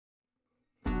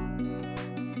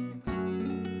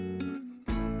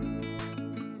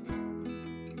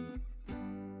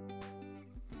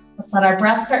Let's let our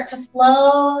breath start to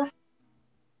flow.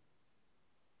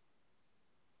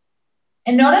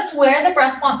 And notice where the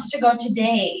breath wants to go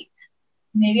today.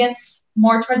 Maybe it's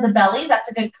more toward the belly.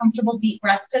 That's a good, comfortable, deep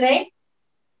breath today.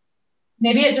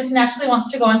 Maybe it just naturally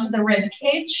wants to go into the rib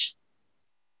cage.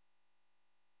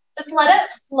 Just let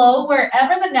it flow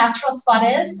wherever the natural spot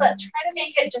is, but try to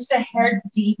make it just a hair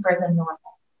deeper than normal.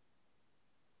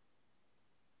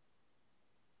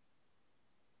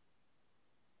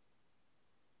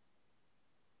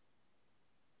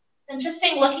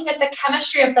 Interesting looking at the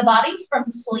chemistry of the body from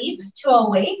sleep to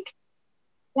awake.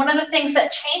 One of the things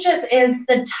that changes is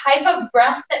the type of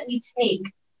breath that we take.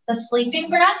 The sleeping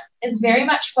breath is very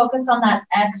much focused on that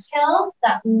exhale,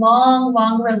 that long,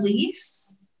 long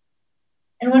release.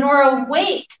 And when we're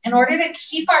awake, in order to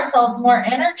keep ourselves more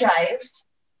energized,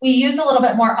 we use a little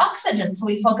bit more oxygen. So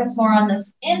we focus more on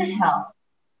this inhale.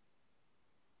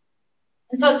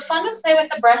 And so it's fun to play with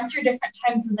the breath through different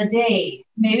times of the day.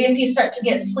 Maybe if you start to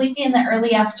get sleepy in the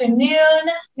early afternoon,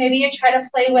 maybe you try to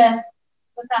play with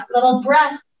that little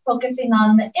breath, focusing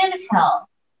on the inhale.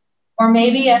 Or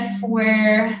maybe if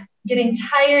we're getting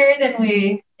tired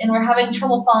and we're having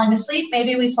trouble falling asleep,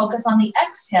 maybe we focus on the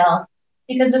exhale,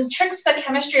 because this tricks the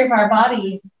chemistry of our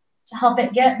body to help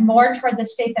it get more toward the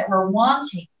state that we're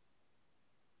wanting.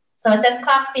 So with this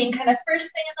class being kind of first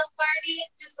thing in the morning,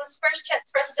 just this first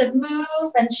chance for us to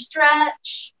move and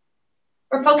stretch.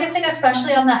 We're focusing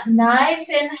especially on that nice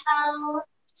inhale,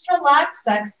 just relaxed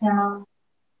exhale.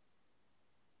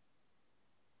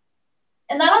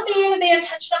 And that'll be the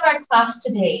intention of our class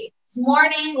today. It's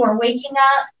morning, we're waking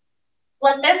up.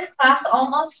 Let this class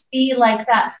almost be like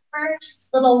that first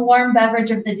little warm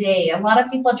beverage of the day. A lot of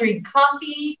people drink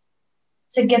coffee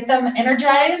to get them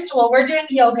energized. Well, we're doing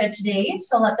yoga today,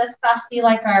 so let this class be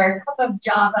like our cup of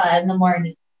java in the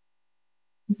morning.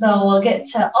 So we'll get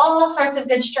to all sorts of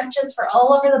good stretches for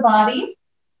all over the body.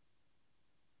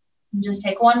 And just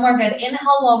take one more good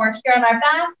inhale while we're here on our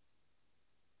back.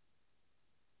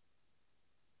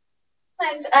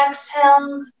 Nice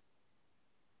exhale.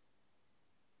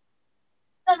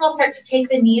 Then we'll start to take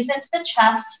the knees into the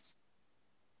chest.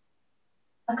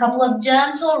 A couple of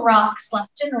gentle rocks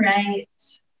left and right.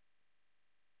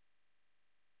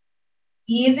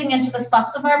 Easing into the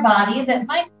spots of our body that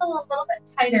might feel a little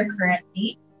bit tighter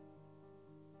currently.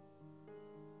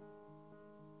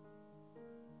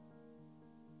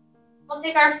 We'll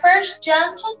take our first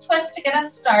gentle twist to get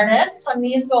us started. So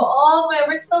knees go all the way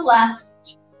over to the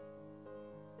left.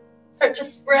 Start to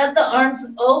spread the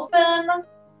arms open.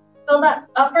 Feel that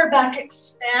upper back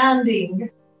expanding.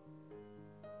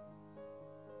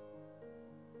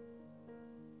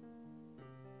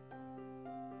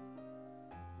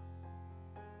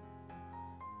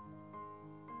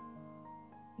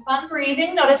 Keep on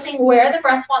breathing, noticing where the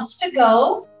breath wants to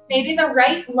go. Maybe the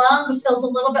right lung feels a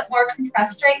little bit more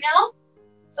compressed right now.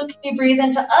 So can you breathe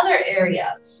into other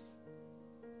areas?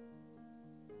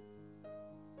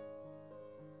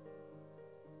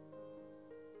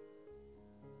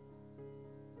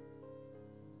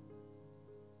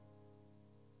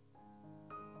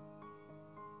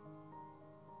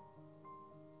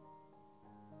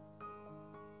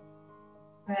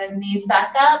 Good, knees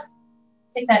back up.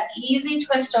 Take that easy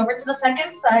twist over to the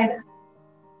second side.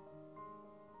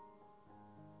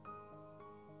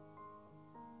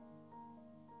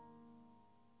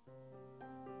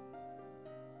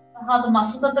 How the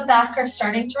muscles of the back are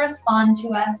starting to respond to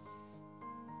us.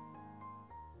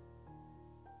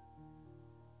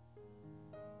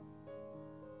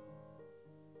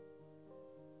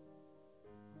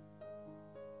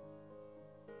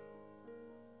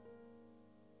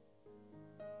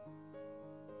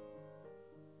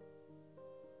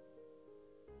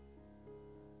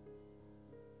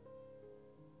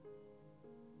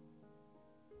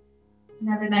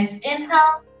 Another nice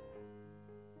inhale.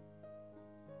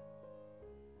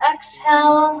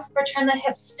 Exhale, return the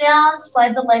hips down,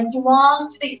 slide the legs long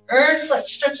to the earth.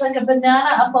 Let's stretch like a banana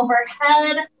up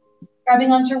overhead.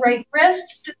 Grabbing onto right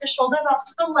wrist, scoot the shoulders off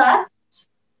to the left.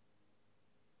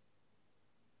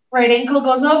 Right ankle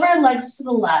goes over, legs to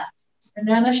the left.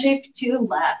 Banana shape to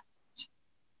left.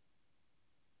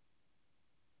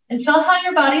 And feel how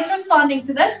your body's responding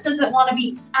to this. Does it want to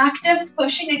be active,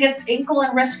 pushing against ankle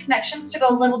and wrist connections to go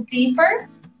a little deeper?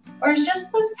 Or is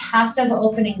just this passive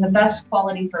opening the best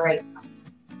quality for right now?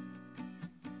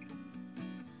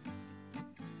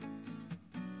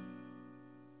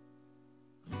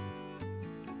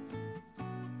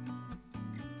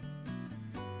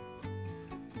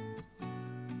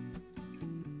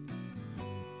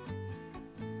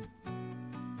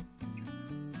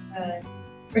 Good.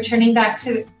 Returning back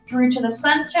through to the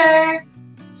center.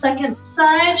 Second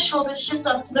side, shoulders shift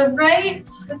off to the right.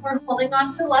 And we're holding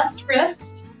on to left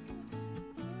wrist.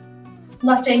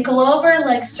 Left ankle over,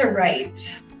 legs to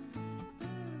right.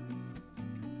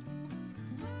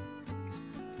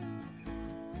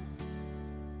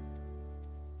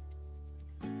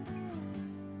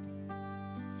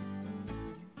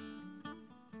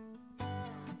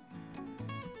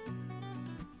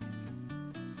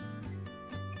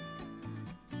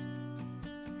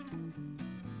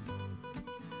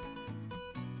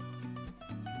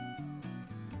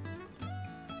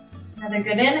 Another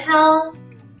good inhale.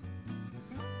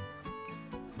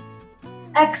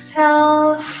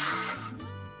 Exhale.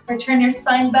 Return your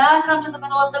spine back onto the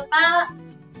middle of the mat.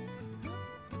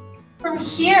 From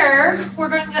here, we're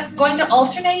going to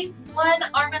alternate one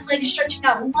arm and leg stretching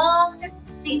out long.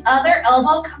 The other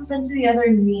elbow comes into the other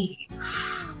knee.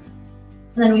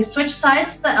 And then we switch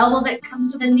sides. The elbow that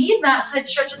comes to the knee, that side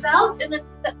stretches out, and then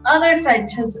the other side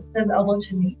does elbow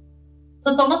to knee. So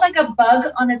it's almost like a bug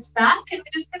on its back, and we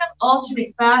just kind of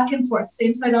alternate back and forth.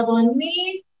 Same side, elbow and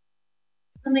knee,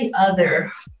 and the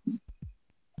other.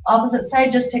 Opposite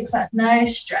side just takes that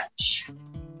nice stretch.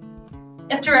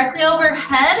 If directly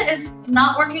overhead is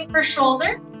not working for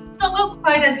shoulder, don't go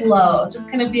quite as low.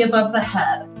 Just kind of be above the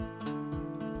head.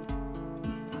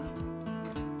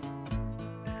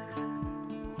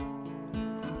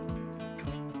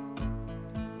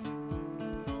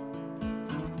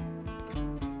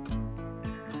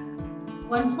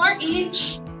 Once more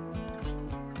each.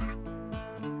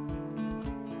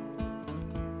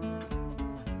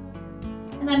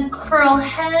 And then curl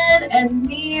head and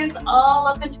knees all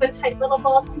up into a tight little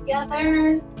ball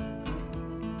together.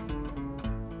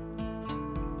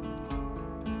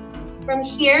 From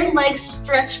here, legs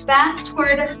stretch back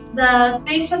toward the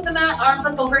base of the mat, arms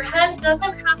up overhead.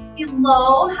 Doesn't have to be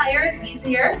low, higher is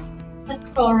easier.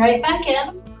 Then curl right back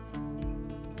in.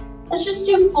 Let's just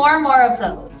do 4 more of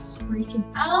those. Breaking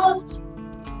out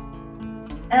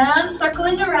and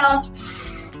circling around.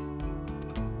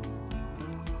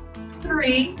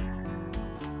 3.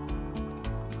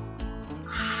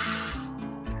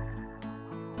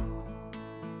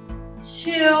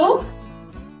 2.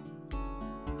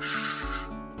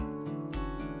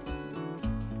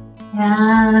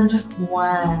 And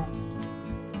 1.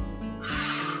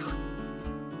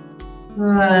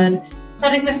 Good.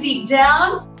 Setting the feet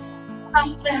down.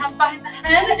 Clasp the hands behind the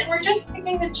head, and we're just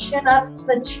picking the chin up to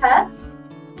the chest.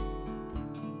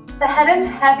 The head is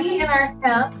heavy in our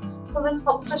hands, so this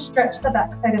helps to stretch the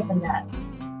back side of the neck.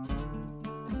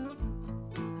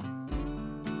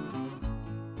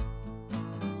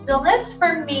 Stillness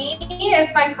for me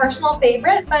is my personal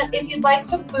favorite, but if you'd like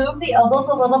to move the elbows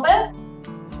a little bit,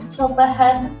 tilt the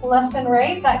head left and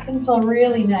right, that can feel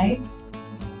really nice.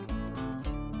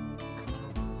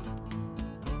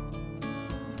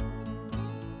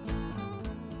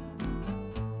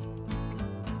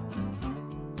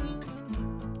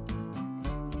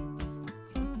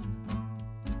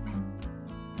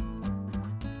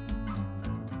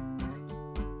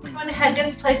 When the head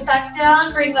gets placed back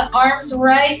down, bring the arms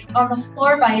right on the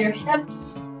floor by your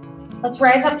hips. Let's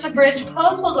rise up to bridge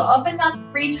pose. We'll go up and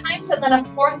down 3 times, and then a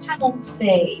 4th time we'll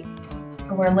stay.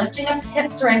 So we're lifting up the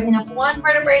hips, rising up 1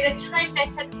 vertebrae at a time,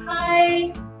 nice and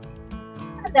high.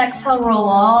 And exhale, roll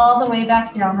all the way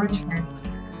back down, return.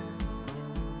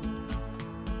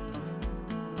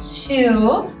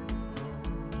 2.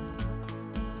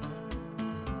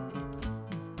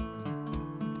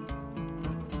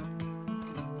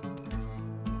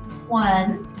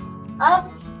 1, up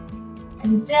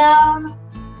and down.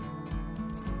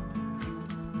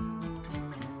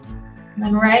 And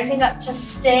then rising up to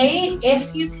stay.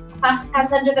 If you can clasp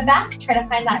hands under the back, try to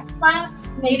find that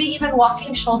clasp, maybe even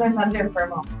walking shoulders under for a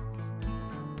moment.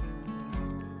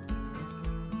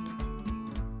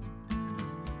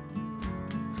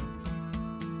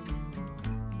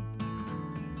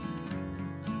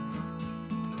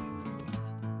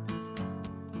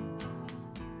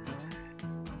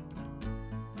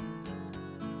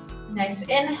 Nice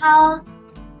inhale.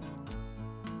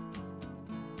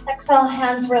 Exhale,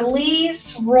 hands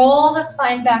release. Roll the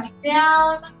spine back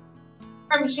down.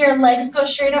 From here, legs go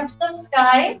straight up to the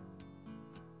sky.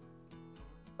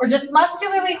 We're just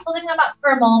muscularly holding them up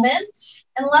for a moment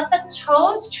and let the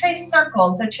toes trace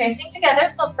circles. They're tracing together,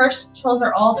 so first toes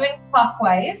are all doing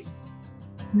clockwise.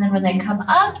 And then when they come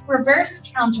up,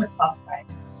 reverse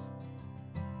counterclockwise.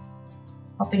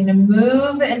 Helping to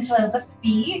move into the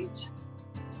feet.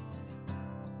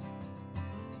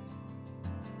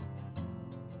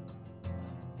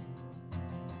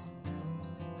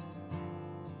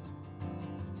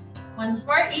 Once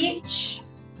more each.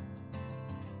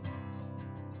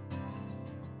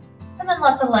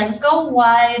 let the legs go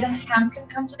wide. Hands can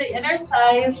come to the inner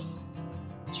thighs.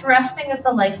 Just resting as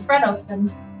the legs spread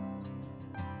open.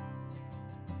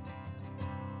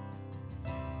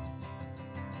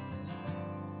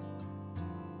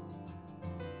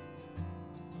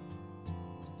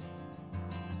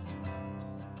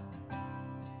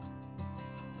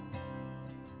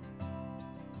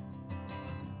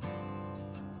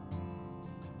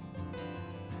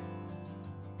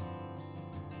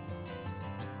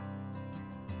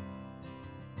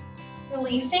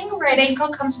 Releasing, right ankle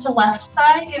comes to left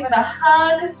thigh, give it a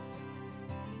hug.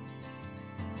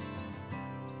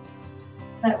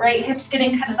 That right hip's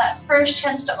getting kind of that first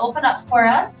chance to open up for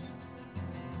us.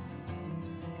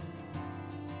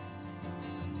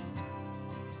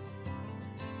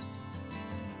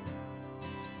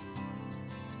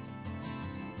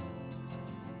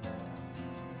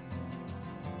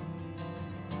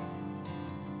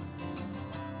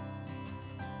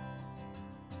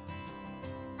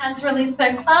 Hands release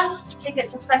their clasp, take it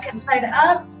to second side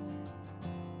up,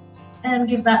 and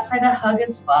give that side a hug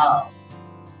as well.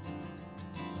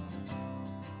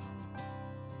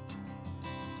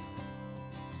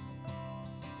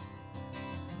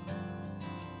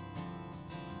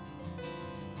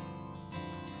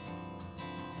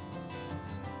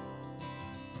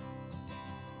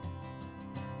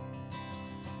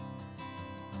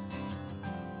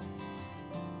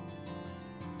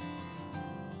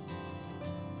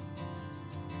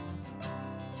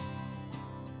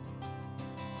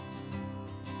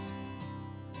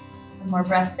 One more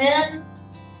breath in.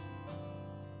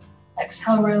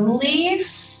 Exhale,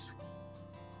 release.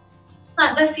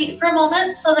 Plant the feet for a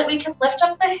moment so that we can lift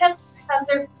up the hips.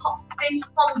 Hands are face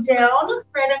palm down,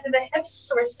 right under the hips,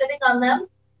 so we're sitting on them.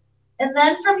 And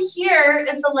then from here,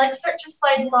 as the legs start to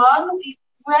slide long, we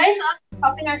rise up,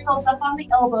 propping ourselves up on the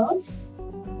elbows.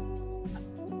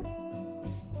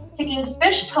 Taking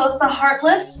fish pose, the heart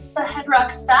lifts, the head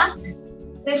rocks back.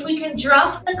 If we can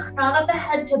drop the crown of the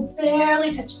head to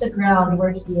barely touch the ground,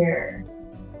 we're here.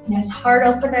 Nice heart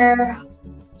opener.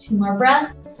 2 more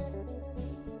breaths.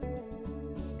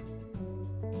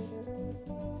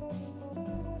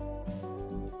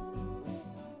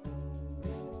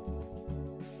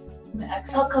 And the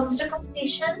exhale comes to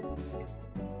completion.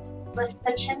 Lift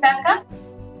the chin back up.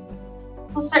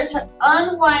 We'll start to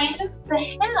unwind the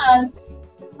hands.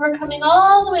 We're coming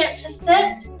all the way up to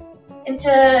sit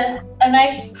into a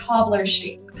nice cobbler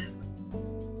shape.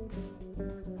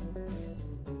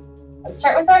 Let's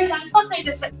start with our hands behind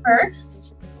us at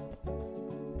first.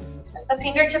 If the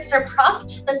fingertips are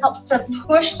propped, this helps to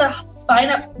push the spine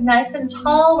up nice and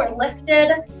tall. We're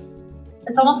lifted.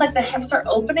 It's almost like the hips are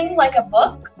opening like a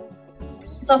book.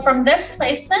 So from this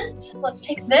placement, let's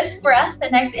take this breath, a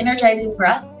nice energizing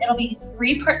breath. It'll be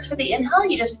 3 parts for the inhale.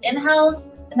 You just inhale,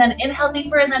 and then inhale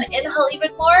deeper, and then inhale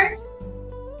even more.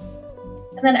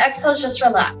 And then exhale is just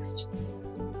relaxed.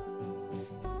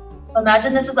 So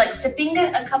imagine this is like sipping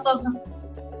a cup of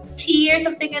tea or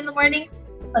something in the morning.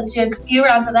 Let's do a few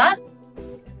rounds of that.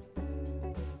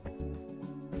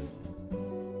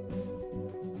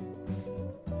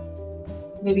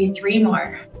 Maybe 3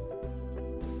 more.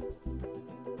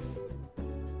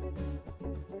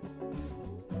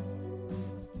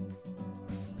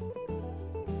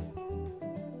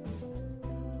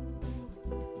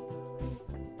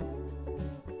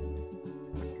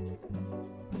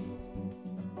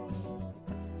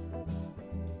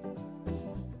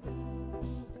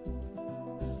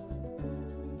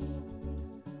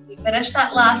 Finish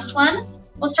that last one.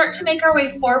 We'll start to make our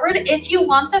way forward. If you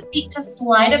want the feet to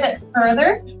slide a bit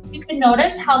further, you can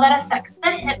notice how that affects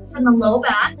the hips and the low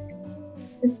back.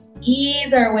 Just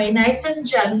ease our way nice and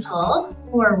gentle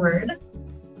forward.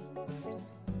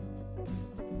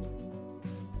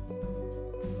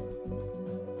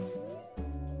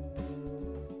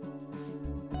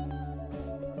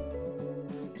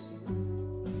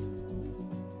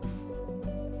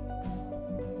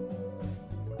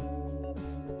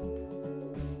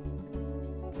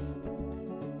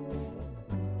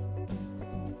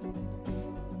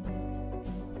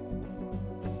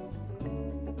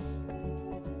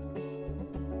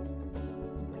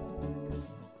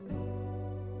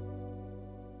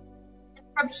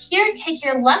 From here, take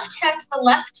your left hand to the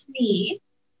left knee.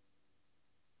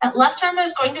 That left arm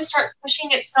is going to start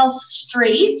pushing itself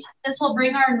straight. This will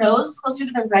bring our nose closer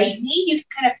to the right knee. You can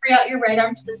kind of free out your right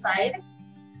arm to the side.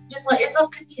 Just let yourself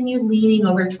continue leaning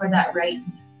over toward that right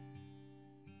knee.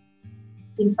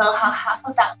 You can feel how half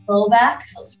of that low back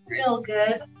feels real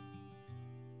good.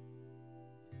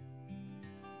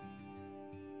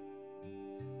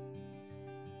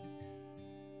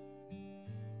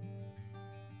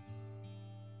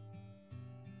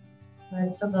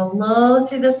 Good, so go low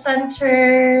through the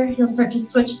center. You'll start to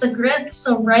switch the grip.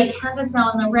 So right hand is now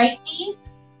on the right knee.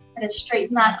 Try to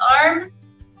straighten that arm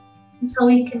until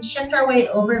we can shift our way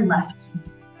over left knee.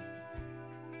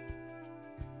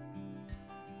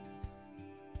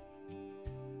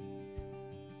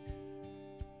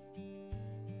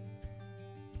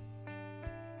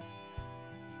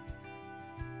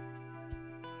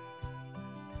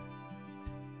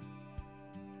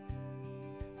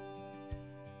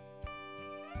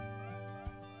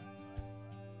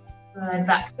 Good,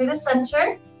 back through the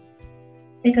center.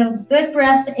 Take a good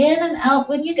breath in and out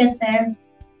when you get there.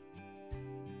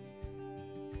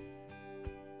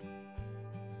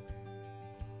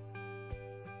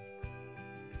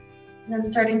 And then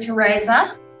starting to rise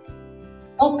up.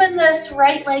 Open this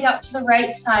right leg out to the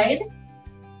right side.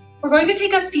 We're going to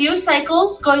take a few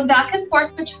cycles going back and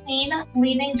forth between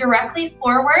leaning directly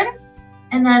forward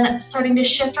and then starting to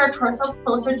shift our torso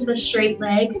closer to the straight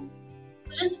leg.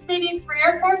 So just maybe 3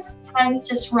 or 4 times,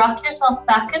 just rock yourself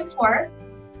back and forth.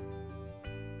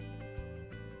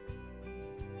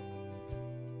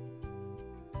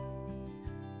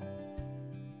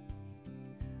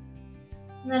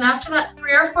 And then after that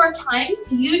 3 or 4 times,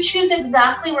 you choose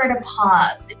exactly where to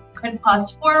pause. You could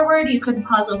pause forward, you could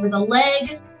pause over the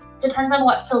leg. Depends on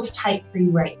what feels tight for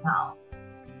you right now.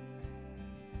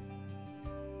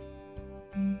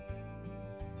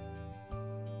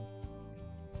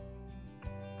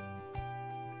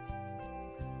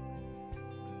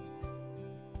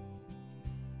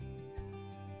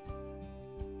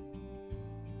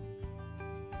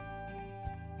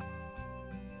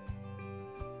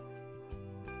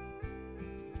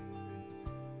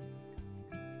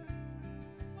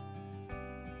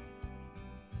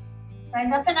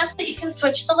 Rise up enough that you can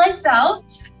switch the legs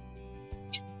out.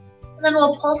 And then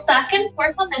we'll pulse back and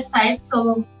forth on this side.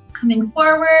 So coming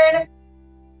forward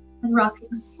and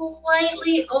rocking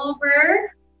slightly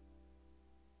over.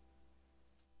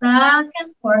 Back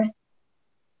and forth.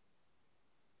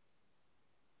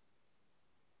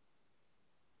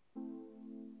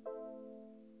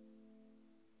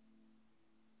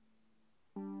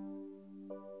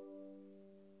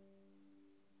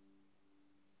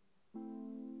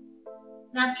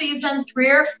 And after you've done 3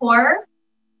 or 4,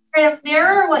 try to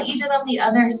mirror what you did on the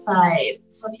other side.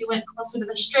 So if you went closer to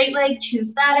the straight leg,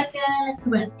 choose that again. If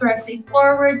you went directly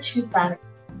forward, choose that again.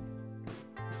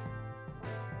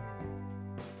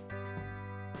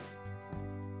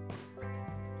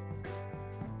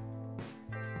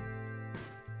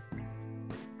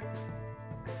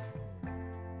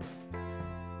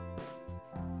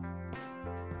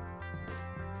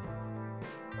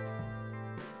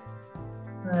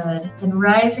 Good. And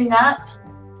rising up,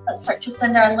 let's start to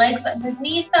send our legs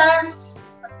underneath us.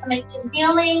 Coming to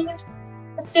kneeling.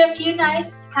 Let's do a few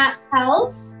nice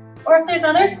cat-cows. Or if there's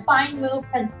other spine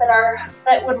movements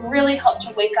that would really help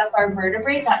to wake up our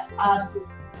vertebrae, that's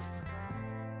absolutely awesome.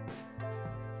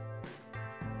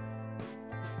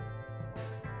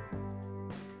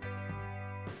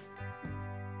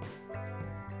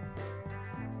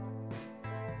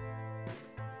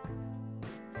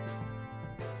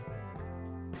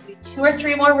 Do 2 or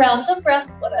 3 more rounds of breath,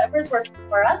 whatever's working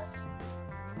for us.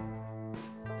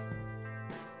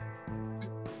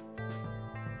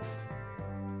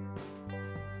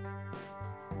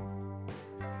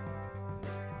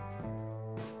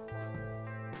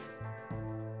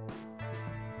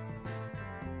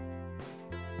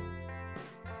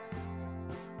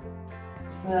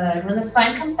 Good. When the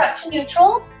spine comes back to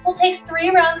neutral, we'll take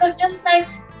 3 rounds of just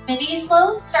nice mini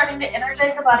flows, starting to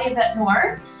energize the body a bit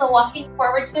more. So walking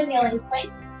forward to a kneeling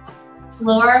point,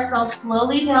 lower ourselves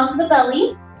slowly down to the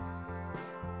belly.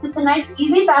 Just a nice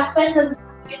easy back bend, doesn't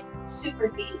have to get super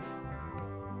deep.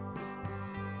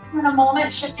 And then a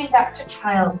moment shifting back to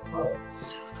child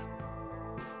pose.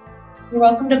 You're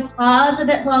welcome to pause a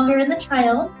bit longer in the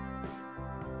child.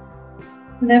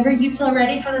 Whenever you feel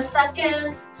ready for the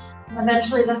second, and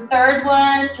eventually the third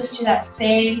one, just do that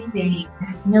same thing.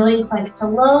 Kneeling plank to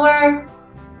lower.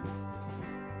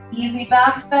 Easy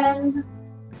back bend.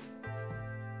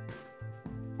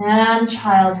 And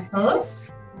child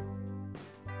pose.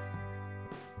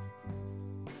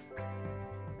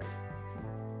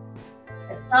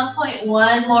 At some point,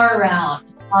 1 more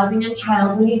round. Pausing in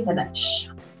child when you finish.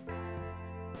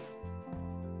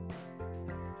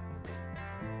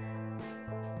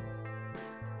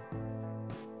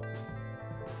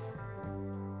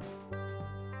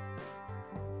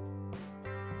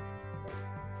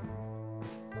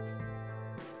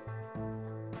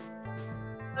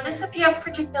 Notice if you have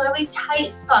particularly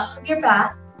tight spots in your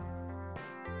back.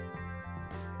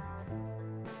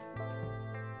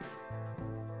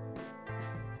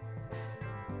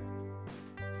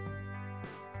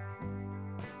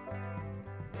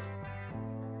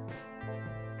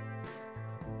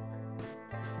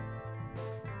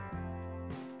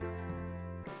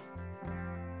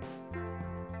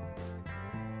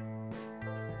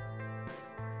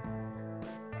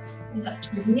 Coming up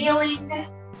to kneeling.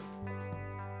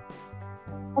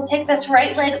 We'll take this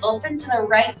right leg open to the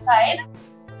right side.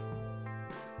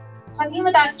 Tucking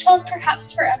the back toes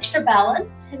perhaps for extra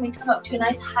balance, and we come up to a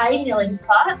nice high kneeling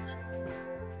spot.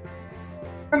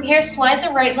 From here, slide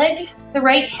the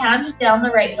right hand down the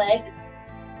right leg.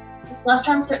 This left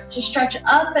arm starts to stretch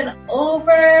up and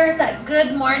over, that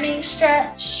good morning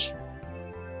stretch.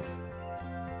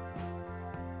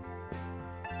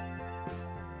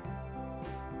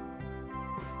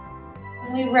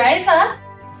 And we rise up.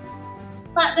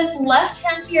 Plant this left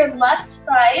hand to your left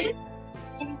side.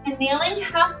 Taking a kneeling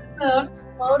half moon,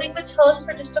 floating the toes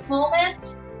for just a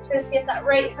moment. Try to see if that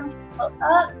right hand can float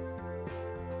up.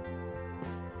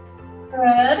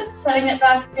 Good. Setting it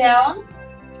back down.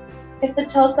 If the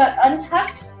toes got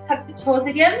untucked, tuck the toes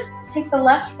again. Take the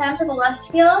left hand to the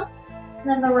left heel. And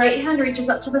then the right hand reaches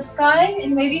up to the sky,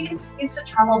 and maybe it continues to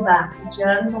travel back,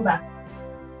 gentle back.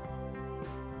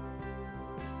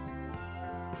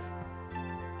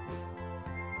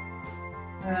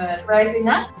 Good. Rising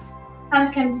up.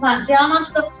 Hands can plant down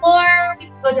onto the floor. We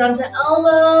can go down to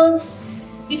elbows.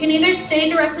 You can either stay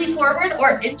directly forward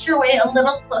or inch your way a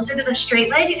little closer to the straight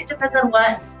leg. It depends on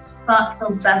what spot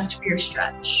feels best for your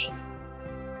stretch.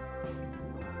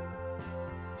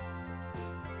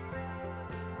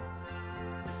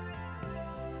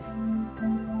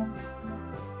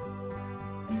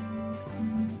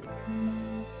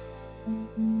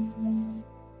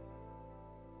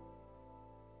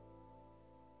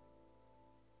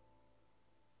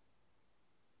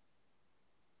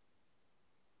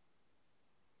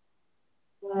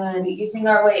 Good. Easing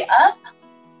our way up.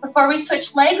 Before we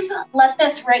switch legs, let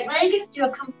this right leg do a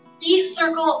complete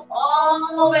circle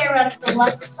all the way around to the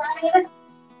left side.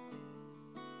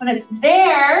 When it's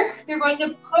there, you're going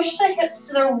to push the hips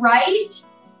to the right.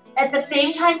 At the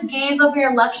same time, gaze over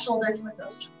your left shoulder toward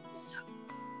those toes.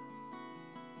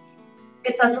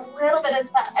 Gets us a little bit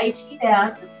into that IT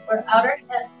band or outer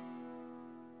hip.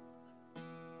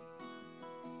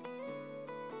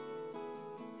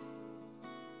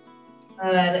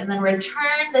 Good, and then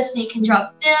return. This knee can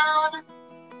drop down.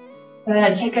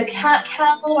 Good, take a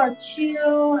cat-cow or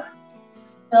two.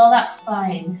 Fill that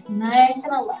spine, nice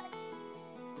and aligned.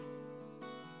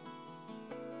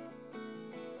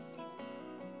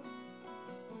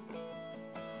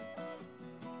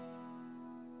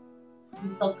 You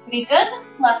feel pretty good.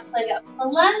 Left leg up to the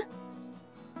left.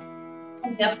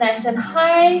 And up nice and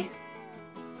high.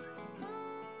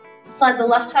 Slide the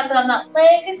left hand on that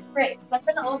leg, right up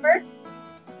and over.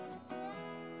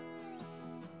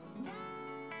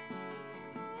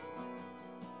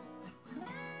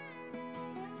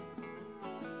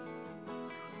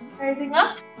 Rising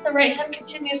up, the right hand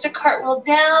continues to cartwheel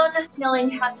down,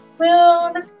 kneeling half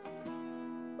moon.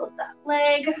 Lift that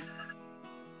leg.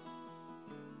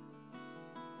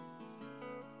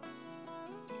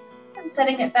 And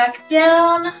setting it back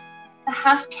down. The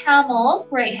half camel,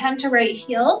 right hand to right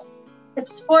heel.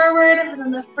 Hips forward, and then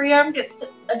the free arm gets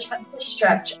a chance to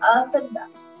stretch up and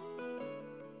down.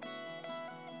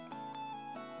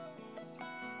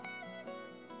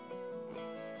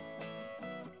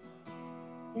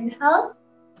 Inhale.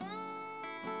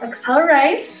 Exhale,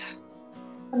 rise.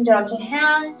 Come down to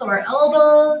hands or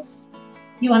elbows.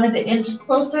 If you wanted to inch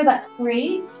closer, that's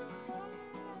great.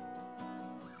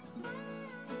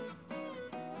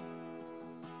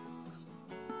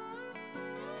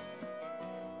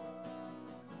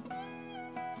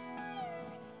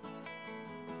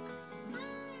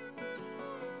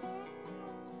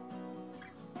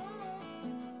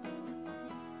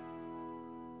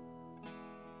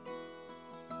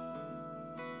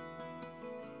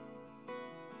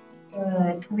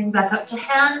 Good. Coming back up to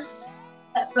hands.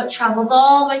 That foot travels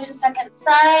all the way to second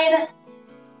side.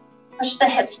 Push the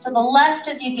hips to the left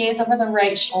as you gaze over the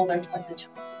right shoulder toward the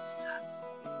toes.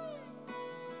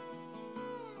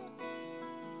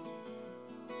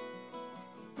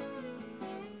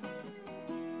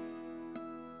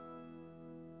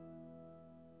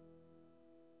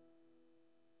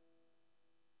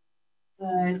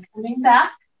 Good. Coming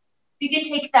back. You can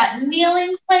take that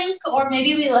kneeling plank, or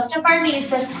maybe we lift up our knees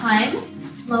this time,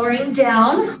 lowering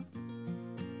down.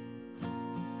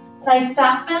 Nice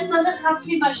back bend, doesn't have to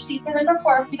be much deeper than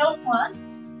before if you don't want.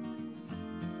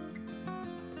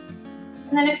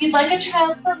 And then if you'd like a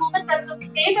child's for a moment, that's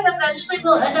okay, but eventually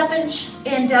we'll end up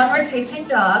in downward facing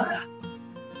dog.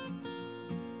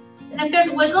 And if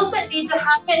there's wiggles that need to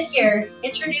happen here,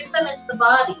 introduce them into the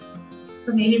body.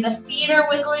 So maybe the feet are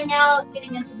wiggling out,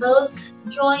 getting into those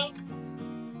joints.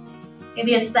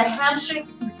 Maybe it's the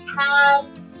hamstrings and the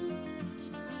calves.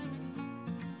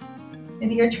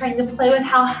 Maybe you're trying to play with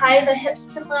how high the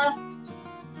hips can lift.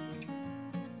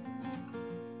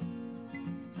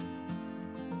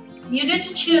 You get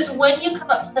to choose when you come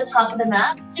up to the top of the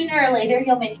mat. Sooner or later,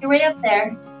 you'll make your way up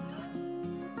there.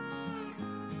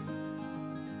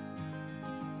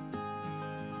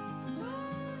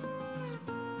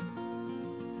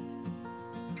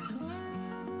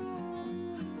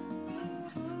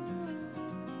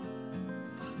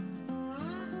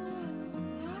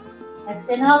 Next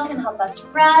inhale can help us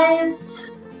rise.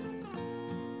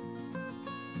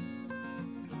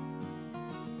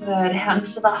 Good,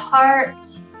 hands to the heart.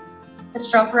 Let's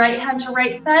drop right hand to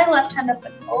right thigh, left hand up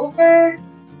and over.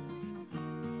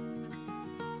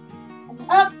 And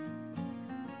up.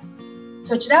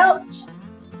 Switch it out.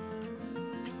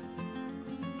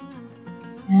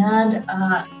 And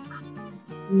up.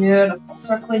 Beautiful.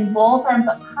 Circling both arms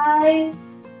up high.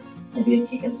 Maybe you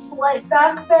take a slight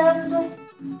back bend.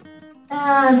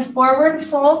 And forward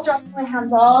fold, dropping my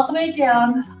hands all the way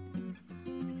down.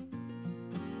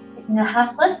 Taking a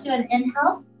half lift, do an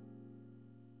inhale.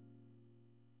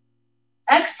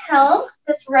 Exhale,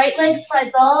 this right leg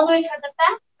slides all the way to the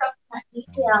back, dropping that knee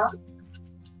down.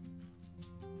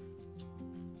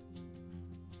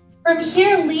 From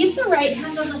here, leave the right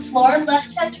hand on the floor,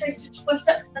 left hand tries to twist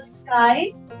up to the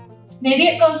sky. Maybe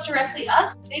it goes directly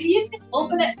up, maybe you can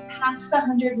open it past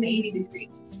 180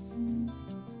 degrees.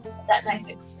 That nice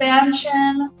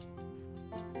expansion.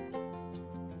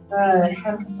 Good,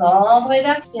 hand comes all the way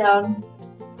back down.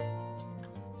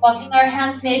 Walking our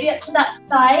hands maybe up to that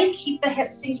thigh, keep the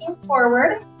hips sinking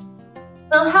forward.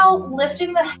 Feel how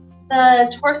lifting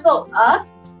the torso up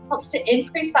helps to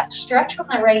increase that stretch on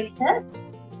the right hip.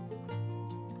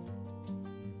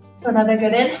 So another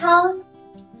good inhale.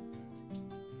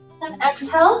 And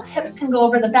exhale, hips can go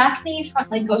over the back knee,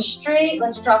 front leg goes straight.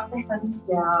 Let's drop the hands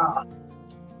down.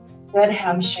 Good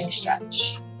hamstring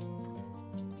stretch.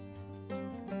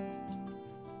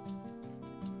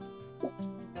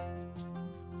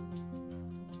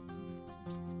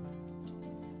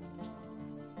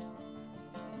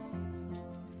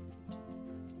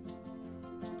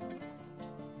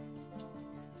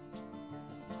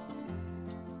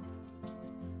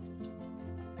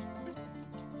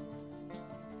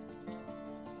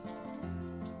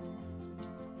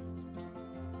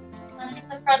 Take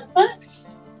the front foot.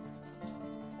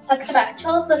 Tuck the back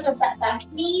toes, lift up that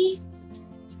back knee.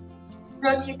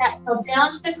 Rotate that heel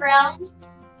down to the ground.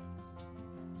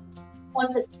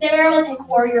 Once it's there, we'll take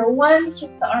warrior one,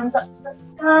 sweep the arms up to the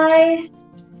sky.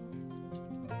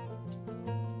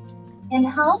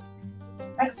 Inhale.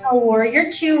 Exhale, warrior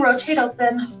two, rotate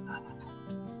open.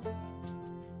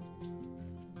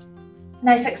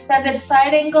 Nice extended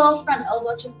side angle, front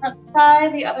elbow to front thigh.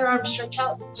 The other arm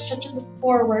stretches it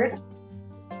forward.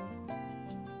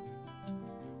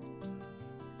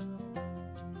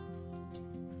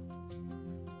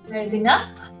 Raising up,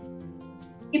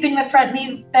 keeping the front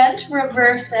knee bent,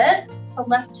 reverse it. So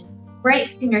right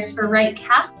fingers for right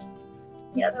calf.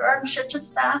 The other arm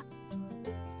stretches back.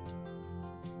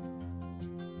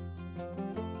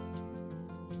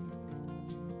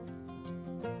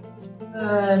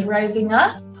 Good, rising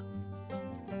up.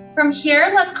 From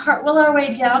here, let's cartwheel our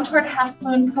way down toward half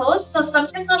moon pose. So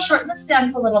sometimes I'll shorten the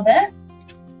stance a little bit.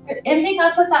 You're ending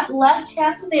up with that left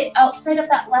hand to the outside of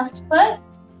that left foot.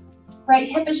 Right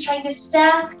hip is trying to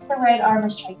stack, the right arm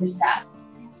is trying to stack.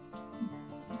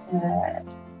 Good. And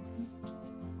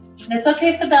it's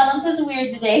okay if the balance is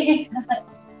weird today.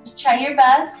 Just try your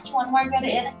best. One more good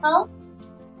inhale.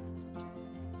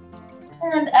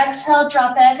 And exhale,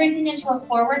 drop everything into a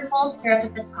forward fold here up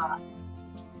at the top.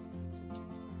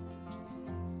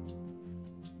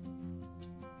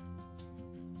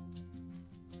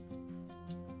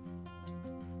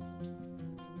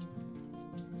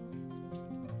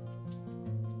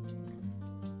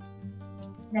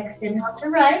 Next inhale to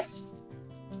rise.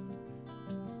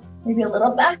 Maybe a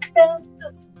little back bend.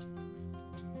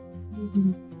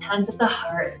 Hands at the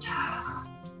heart.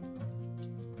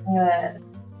 Good.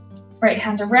 Right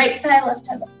hand to right thigh, left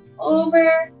hand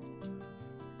over.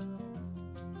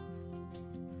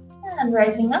 And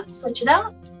rising up, switch it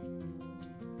out.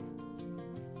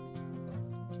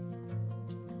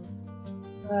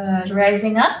 Good.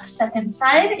 Rising up, second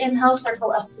side. Inhale,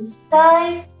 circle up to the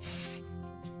sky.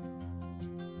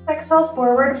 Exhale,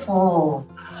 forward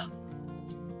fold.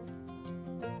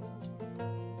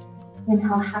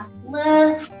 Inhale, half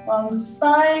lift, long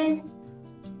spine.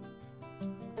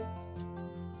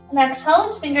 And exhale,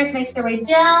 as fingers make their way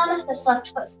down. This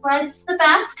left foot slides to the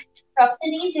back. Drop the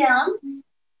knee down.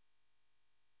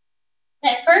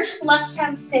 At first, left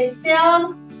hand stays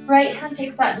down. Right hand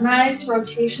takes that nice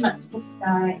rotation up to the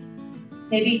sky.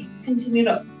 Maybe continue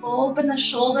to open the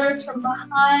shoulders from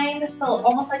behind. Feel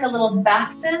almost like a little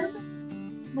back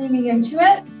bend. Leaning into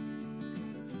it.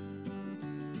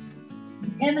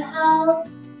 Inhale.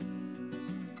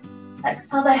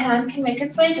 Exhale, the hand can make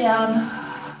its way down.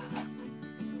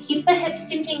 Keep the hips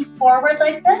sinking forward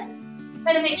like this.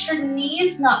 Try to make sure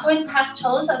knees not going past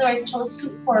toes, otherwise toes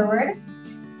scoot forward.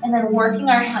 And then working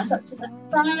our hands up to the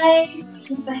thigh.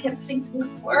 Keep the hips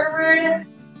sinking forward.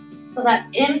 So that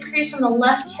increase in the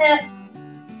left hip.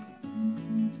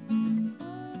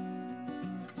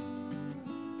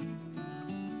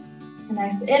 A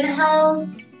nice inhale.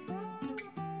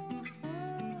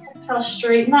 Exhale,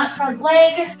 straighten that front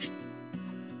leg.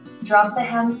 Drop the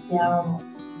hands down.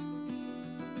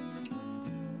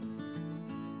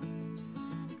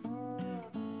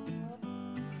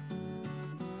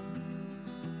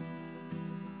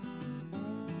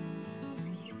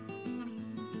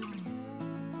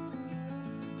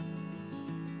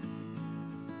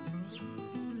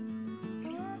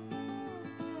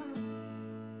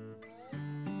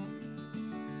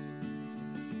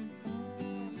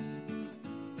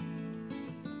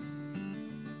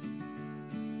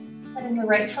 Setting the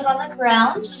right foot on the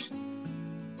ground.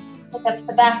 Look up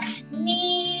the back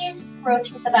knee.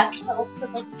 Rotate the back heel to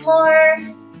the floor.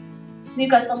 We've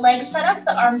got the legs set up.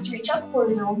 The arms reach up.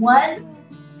 Warrior one.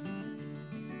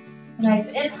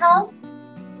 Nice inhale.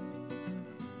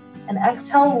 And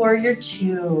exhale, warrior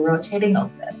two. Rotating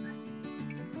open.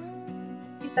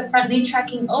 Keep the front knee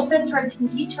tracking open toward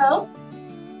pinky toe.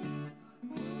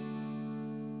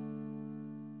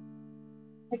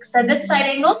 Extended side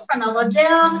angle, front elbow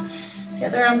down. The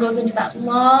other arm goes into that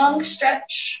long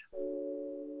stretch.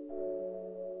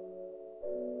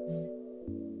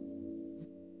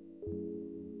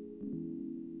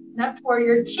 And up,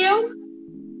 warrior two.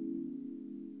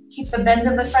 Keep the bend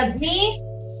of the front knee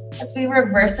as we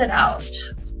reverse it out.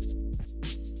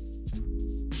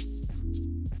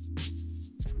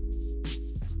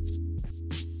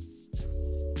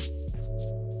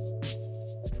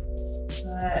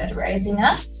 Good, rising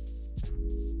up.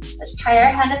 Let's try our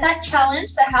hand at that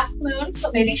challenge, the half moon, so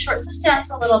maybe shorten the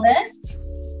stance a little bit.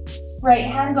 Right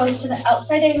hand goes to the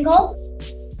outside angle,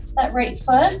 that right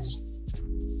foot.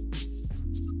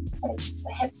 Keep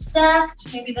the hips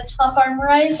stacked, maybe the top arm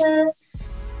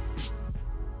rises.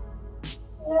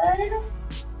 Good.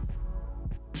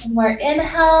 One more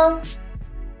inhale.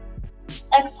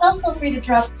 Exhale, feel free to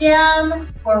drop down,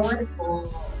 forward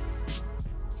fold.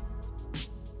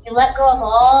 You let go of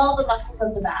all the muscles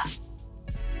of the back.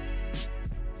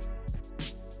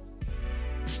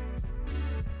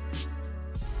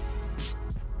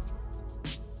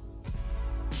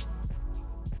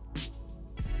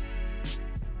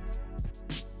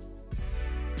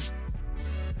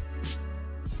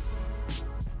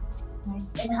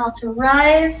 Nice inhale to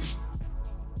rise.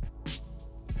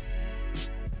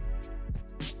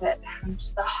 Good, hands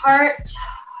to the heart.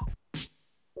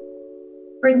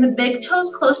 Bring the big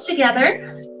toes close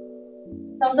together.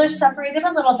 Toes are separated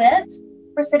a little bit.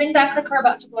 We're sitting back like we're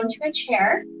about to go into a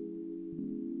chair.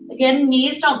 Again,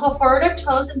 knees don't go forward or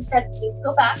toes, instead please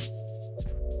go back.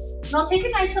 And I'll take a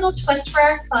nice little twist for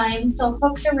our spine. So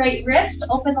hook the right wrist,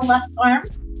 open the left arm,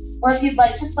 or if you'd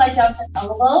like to slide down to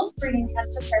elbow, bringing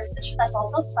hands to prayer position, that's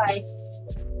also fine.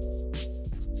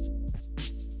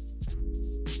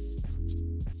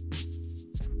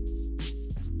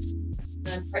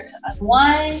 Good, for it to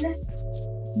unwind.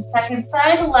 And second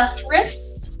side, left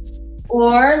wrist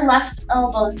or left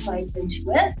elbow slides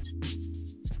into it.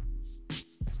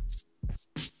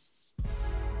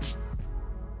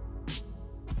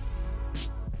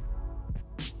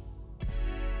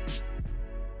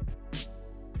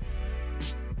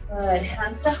 Good,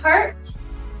 hands to heart.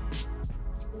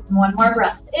 One more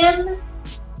breath in,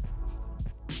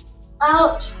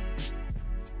 out,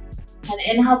 and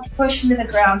inhale to push into the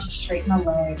ground to straighten the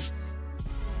legs.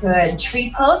 Good,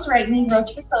 tree pose, right knee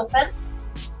rotates open.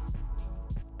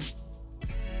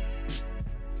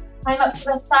 Climb up to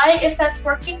the thigh. If that's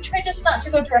working, try just not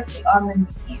to go directly on the knee.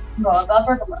 You can go above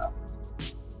or below.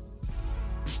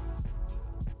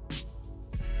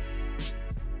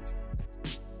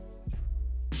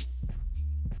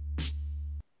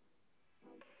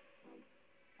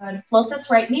 Good. Float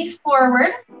this right knee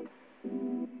forward.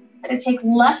 Try to take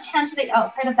left hand to the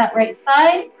outside of that right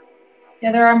thigh. The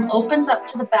other arm opens up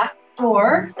to the back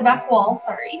door, the back wall,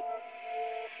 sorry.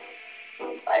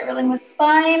 Spiraling the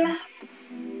spine.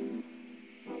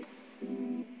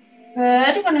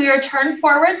 Good. When we return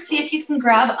forward, see if you can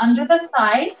grab under the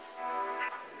thigh.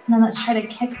 And then let's try to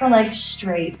kick the leg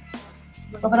straight.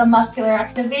 A little bit of muscular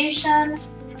activation.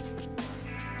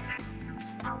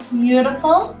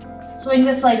 Beautiful. Swing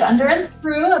this leg under and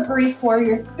through, a brief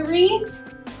warrior three.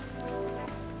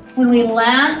 When we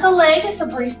land the leg, it's a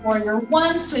brief warrior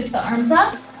one. Sweep the arms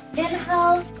up.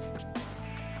 Inhale.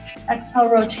 Exhale,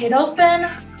 rotate open.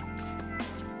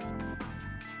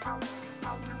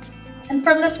 And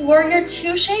from this warrior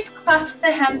two shape, clasp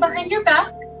the hands behind your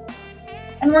back.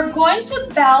 And we're going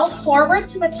to bow forward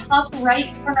to the top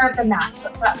right corner of the mat. So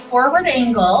it's that forward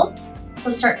angle. So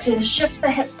start to shift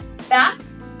the hips back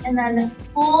and then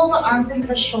pull the arms into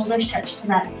the shoulder stretch to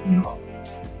that angle.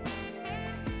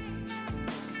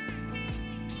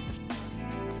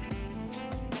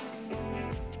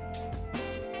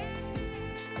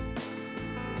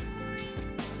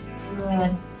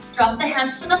 Good. Drop the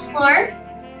hands to the floor.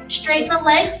 Straighten the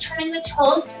legs, turning the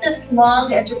toes to this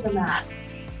long edge of the mat.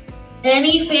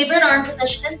 Any favorite arm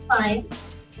position is fine.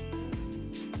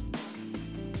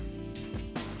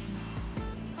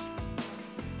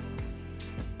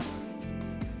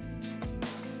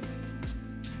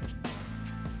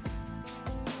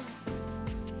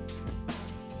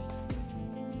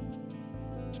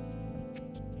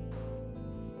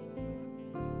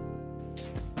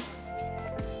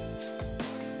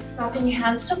 Dropping your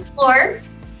hands to floor.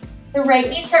 The right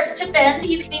knee starts to bend.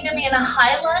 You can either be in a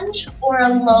high lunge or a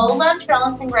low lunge,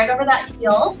 balancing right over that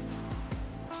heel.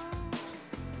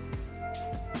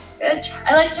 Good.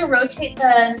 I like to rotate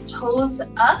the toes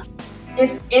up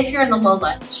if you're in the low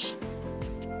lunge.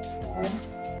 Good.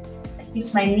 That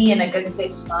keeps my knee in a good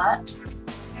safe spot.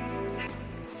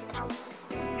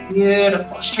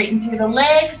 Beautiful. Straighten through the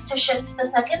legs to shift to the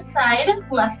second side.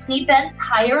 Left knee bent,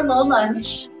 high or low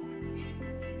lunge.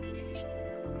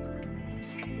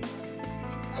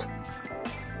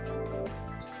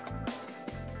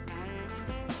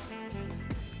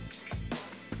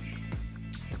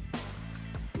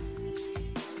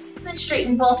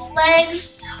 Straighten both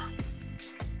legs.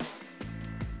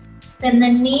 Bend the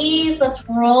knees. Let's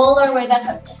roll our way back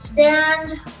up to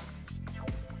stand.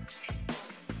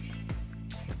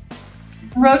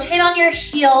 Rotate on your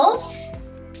heels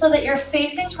so that you're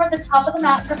facing toward the top of the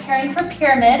mat, preparing for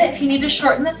pyramid. If you need to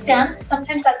shorten the stance,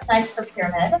 sometimes that's nice for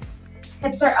pyramid.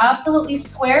 Hips are absolutely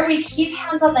square. We keep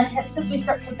hands on the hips as we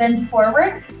start to bend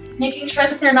forward, making sure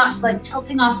that they're not like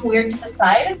tilting off weird to the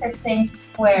side. They're staying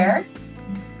square.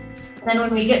 Then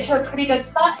when we get to a pretty good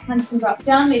spot, hands can drop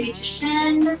down, maybe to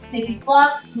shin, maybe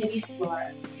blocks, maybe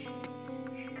floor.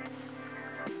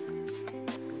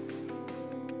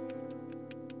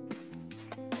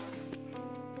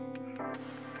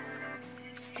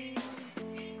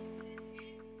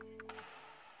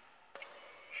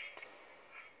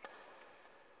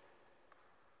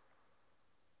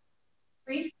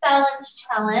 Brief balance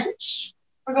challenge.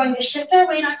 We're going to shift our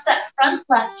weight onto that front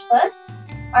left foot.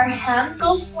 Our hands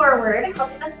go forward,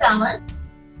 helping us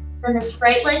balance. Then this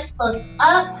right leg floats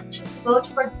up to go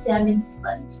towards standing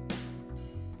split.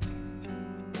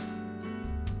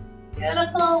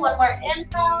 Beautiful. One more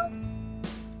inhale.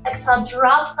 Exhale,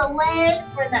 drop the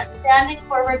legs. We're in that standing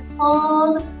forward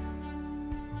fold.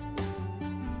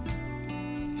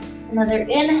 Another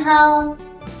inhale.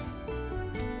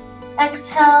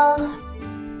 Exhale.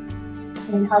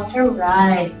 Inhale to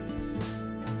rise.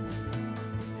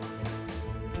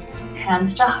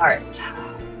 Hands to heart.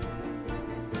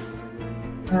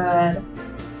 Good.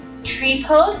 Tree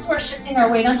pose, we're shifting our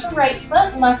weight onto right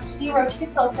foot, left knee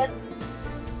rotates open.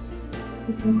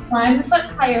 You can climb the foot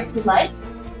higher if you like.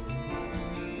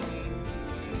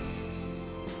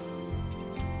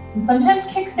 And sometimes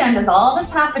kickstand is all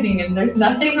that's happening and there's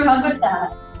nothing wrong with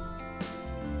that.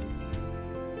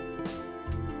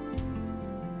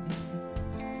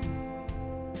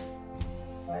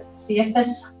 See if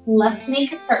this left knee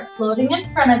can start floating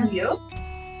in front of you.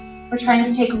 We're trying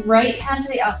to take right hand to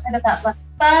the outside of that left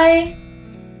thigh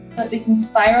so that we can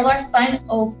spiral our spine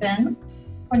open,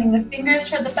 pointing the fingers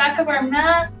toward the back of our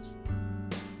mat.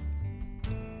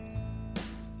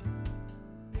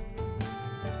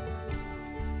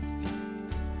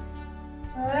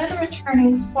 Good,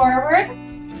 returning forward.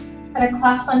 Got a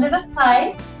clasp under the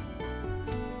thigh.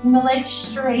 And the legs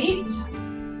straight.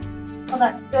 Feel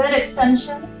that good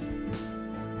extension.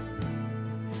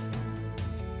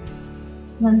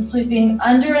 And then sweeping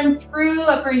under and through,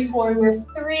 a brief warrior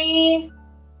 3.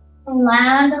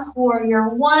 Land, warrior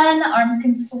 1. Arms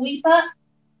can sweep up.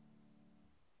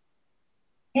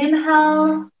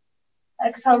 Inhale.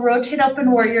 Exhale, rotate open,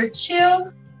 warrior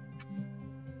 2.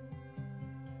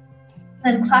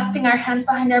 Then clasping our hands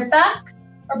behind our back,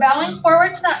 we're bowing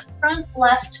forward to that front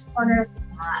left corner of the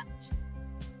mat.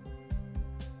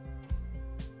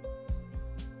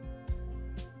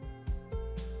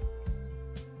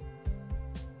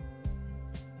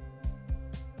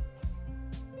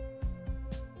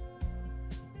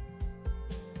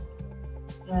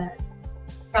 Good.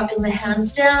 Dropping the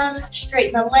hands down,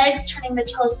 straighten the legs, turning the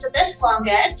toes to this long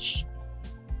edge.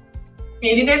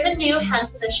 Maybe there's a new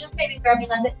hand position, maybe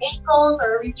grabbing onto ankles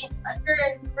or reaching under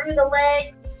and through the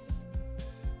legs.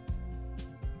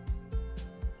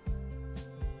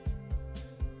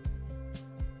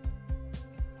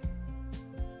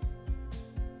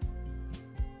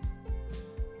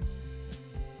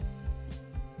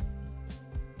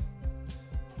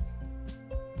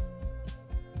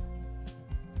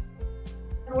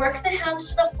 Work the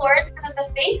hands to the floor in front of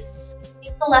the face.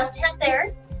 Keep the left hand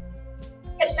there.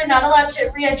 Hips are not allowed to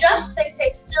readjust. They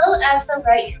stay still as the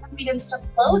right hand begins to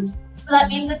float. So that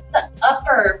means it's the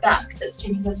upper back that's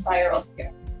taking the spiral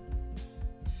here.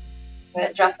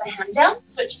 Good. Drop the hand down.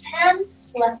 Switch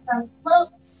hands. Left arm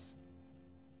floats.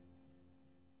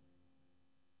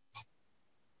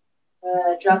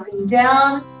 Good. Dropping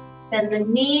down. Bend the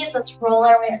knees. Let's roll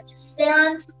our way up to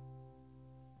stand.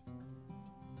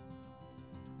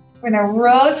 We're going to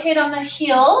rotate on the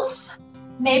heels.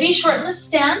 Maybe shorten the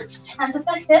stance, hands at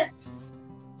the hips.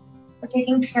 We're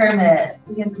taking pyramid.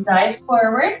 Begin to dive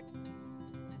forward.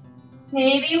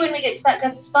 Maybe when we get to that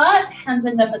good spot, hands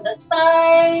end up at the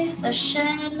thigh, the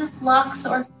shin, blocks,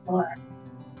 or floor.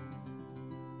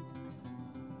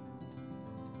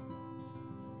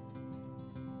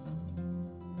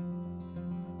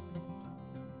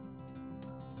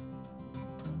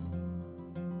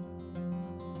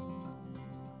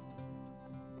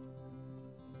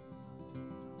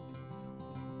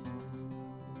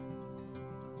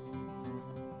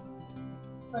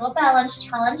 Little balance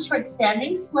challenge towards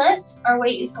standing split. Our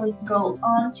weight is going to go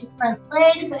on to front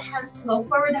leg. The hands can go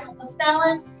forward to help us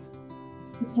balance.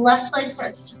 This left leg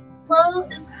starts to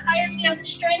float as high as we have the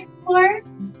strength for.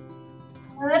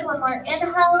 Good. One more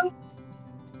inhale.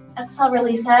 Exhale,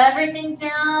 release everything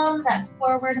down. That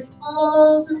forward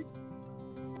fold.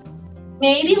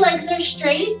 Maybe legs are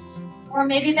straight, or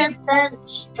maybe they're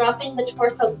bent, dropping the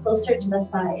torso closer to the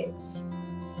thighs.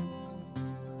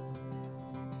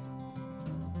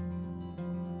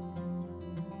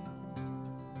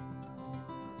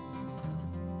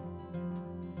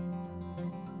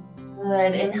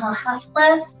 Good. Inhale, half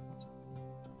lift.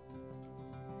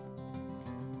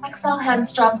 Exhale,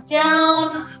 hands drop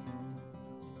down.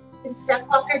 Good. Step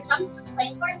off your jump to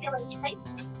plank or feeling tight.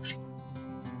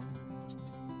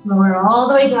 Lower all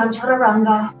the way down,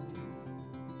 chaturanga.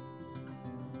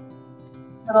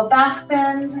 Little back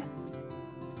bend.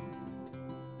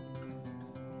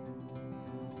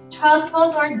 Child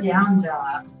pose or down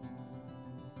dog.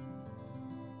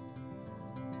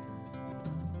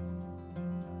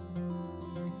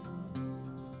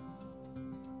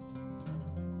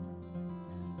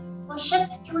 We'll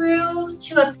shift through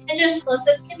to a pigeon pose.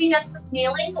 This can be done from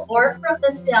kneeling or from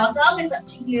this down dog. It's up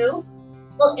to you.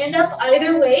 We'll end up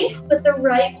either way with the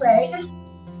right leg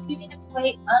scooting its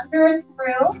way under and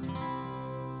through.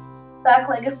 Back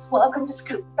leg is welcome to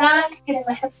scoot back, getting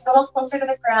the hips a little closer to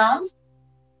the ground. If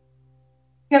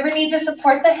you ever need to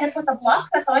support the hip with a block,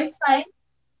 that's always fine.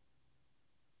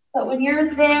 But when you're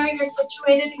there, you're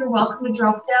situated, you're welcome to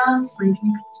drop down, sleeping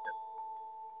pigeon.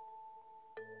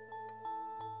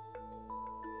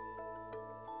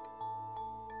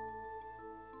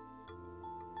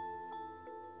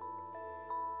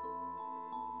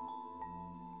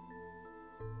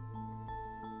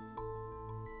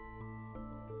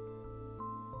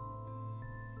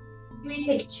 You may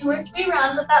take 2 or 3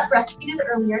 rounds of that breath we did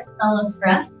earlier, Ella's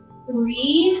breath.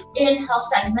 3 inhale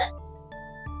segments.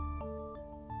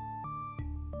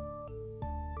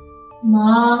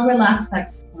 Long, relaxed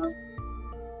exhale.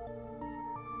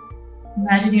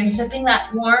 Imagine you're sipping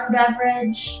that warm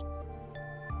beverage.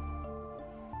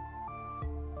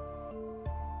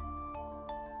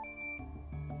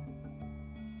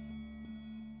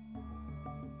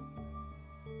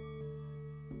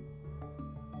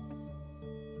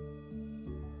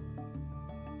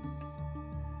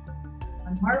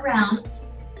 One more round.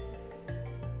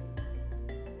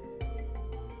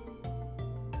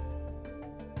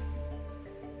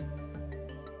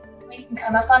 We can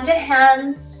come up onto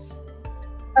hands.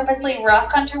 Purposely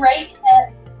rock onto right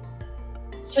hip.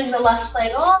 Swing the left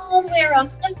leg all the way around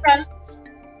to the front.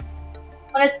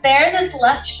 When it's there, this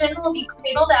left shin will be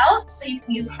cradled out. So you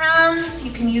can use hands,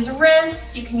 you can use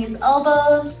wrists, you can use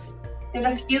elbows. Give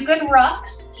it a few good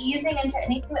rocks, easing into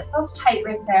anything that feels tight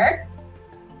right there.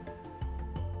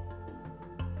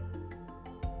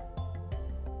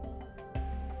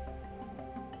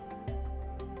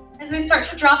 As we start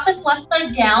to drop this left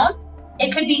leg down,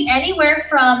 it could be anywhere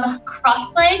from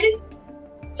cross leg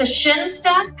to shin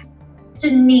stack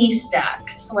to knee stack.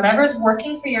 So whatever's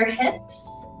working for your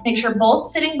hips, make sure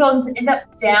both sitting bones end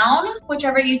up down,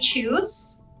 whichever you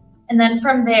choose. And then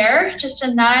from there, just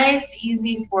a nice,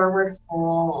 easy forward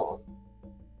fold.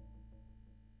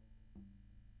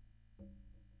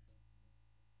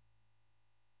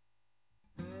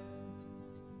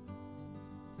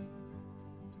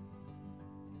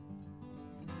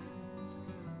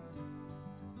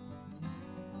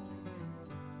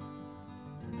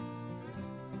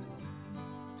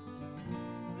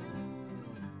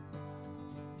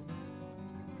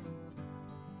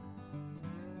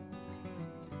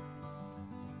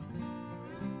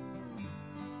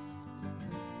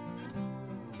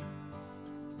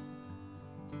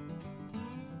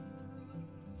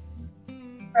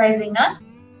 Rising up.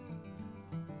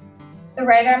 The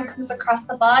right arm comes across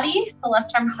the body, the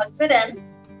left arm hugs it in.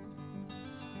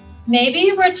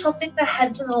 Maybe we're tilting the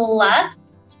head to the left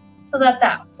so that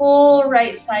that whole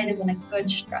right side is in a good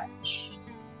stretch.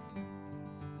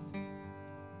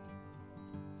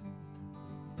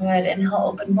 Good,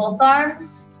 inhale, open both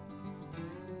arms.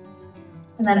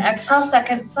 And then exhale,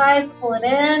 second side, pull it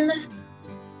in.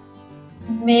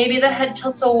 Maybe the head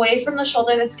tilts away from the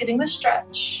shoulder that's getting the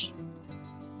stretch.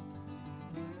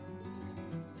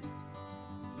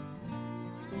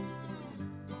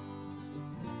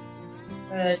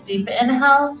 Good, deep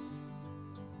inhale.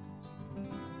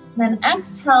 And then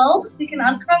exhale, we can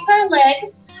uncross our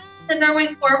legs, send our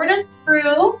weight forward and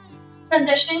through,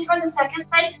 transitioning from the second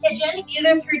side pigeon,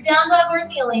 either through down dog or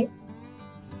kneeling.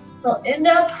 We'll end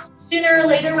up sooner or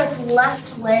later with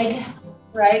left leg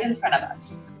right in front of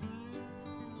us.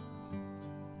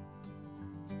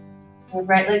 The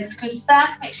right leg scoots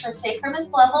back, make sure sacrum is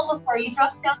level before you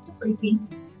drop down to sleeping.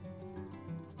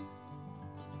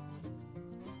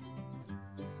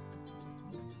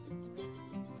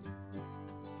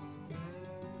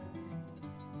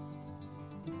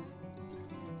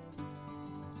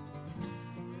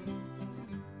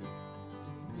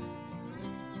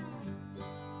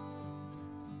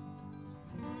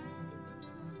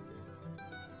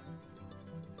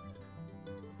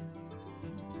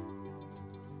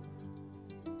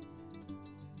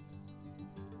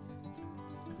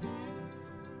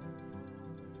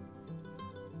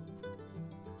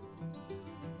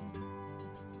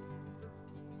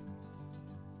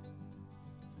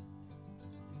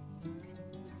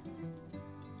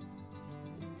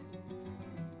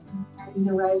 Starting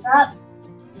to rise up.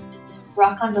 Let's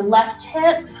rock on the left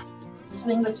hip.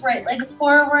 Swing this right leg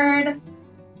forward.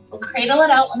 We'll cradle it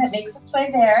out when it makes its way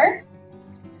there.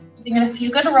 Giving it a few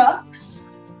good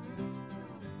rocks.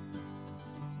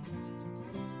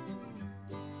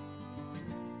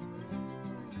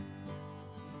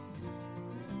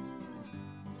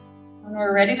 When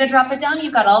we're ready to drop it down,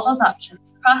 you've got all those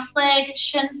options. Cross leg,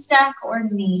 shin stack, or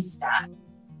knee stack.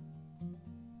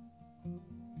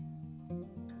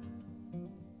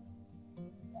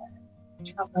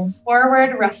 Traveling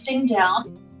forward, resting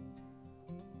down.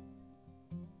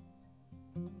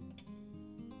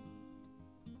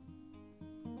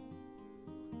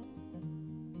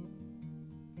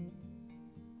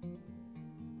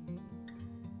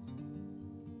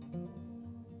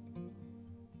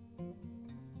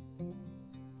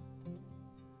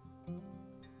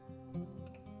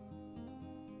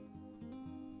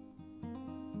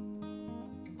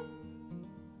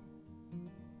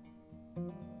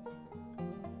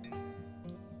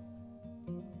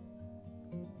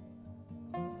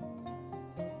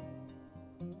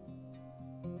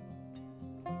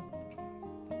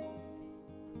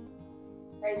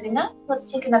 Rising up,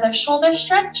 let's take another shoulder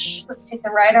stretch. Let's take the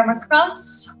right arm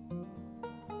across.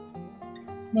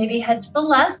 Maybe head to the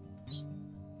left.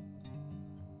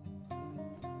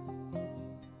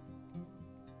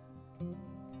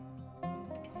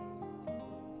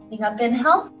 Taking up,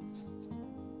 inhale.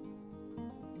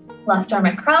 Left arm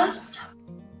across.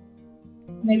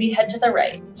 Maybe head to the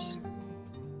right.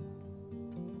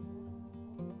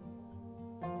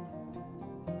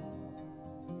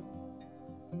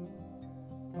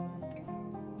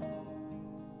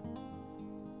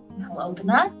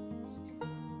 Open up.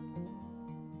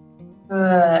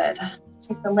 Good.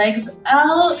 Take the legs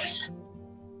out.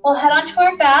 We'll head onto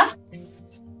our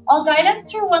backs. I'll guide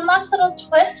us through one last little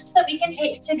twist that we can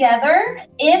take together.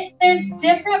 If there's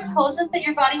different poses that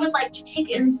your body would like to take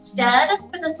instead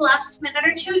for this last minute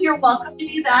or two, you're welcome to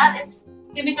do that. It's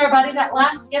giving our body that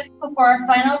last gift before our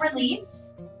final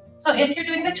release. So if you're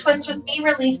doing the twist with me,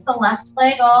 release the left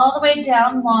leg all the way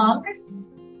down long.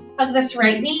 Hug this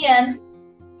right knee in.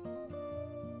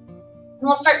 And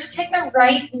we'll start to take the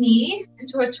right knee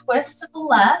into a twist to the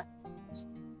left.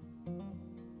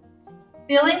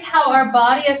 Feeling how our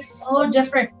body is so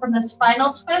different from this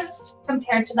final twist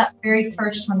compared to that very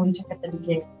first one we took at the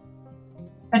beginning.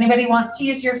 If anybody wants to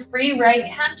use your free right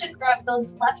hand to grab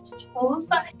those left toes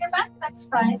behind your back, that's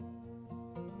fine.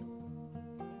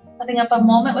 Setting up a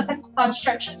moment with a quad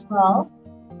stretch as well.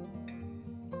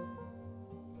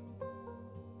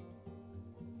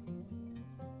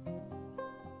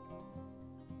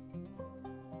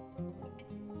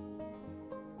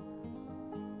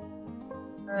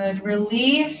 Good,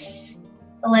 release.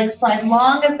 The legs slide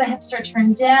long as the hips are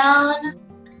turned down.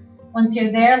 Once you're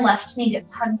there, left knee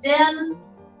gets hugged in.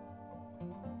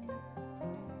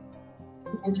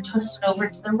 Begin to twist it over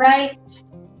to the right.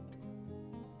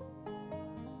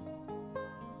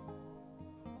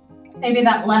 Maybe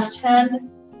that left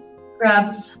hand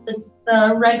grabs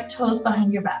the right toes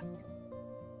behind your back.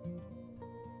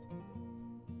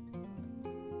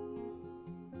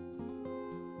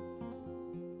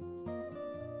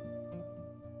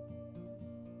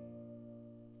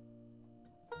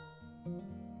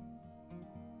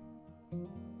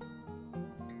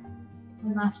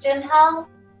 And last inhale.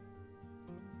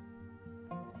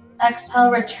 Exhale,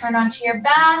 return onto your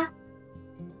back.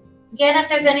 Again, if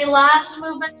there's any last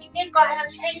movements you need, go ahead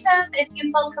and take them. If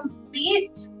you feel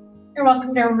complete, you're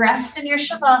welcome to rest in your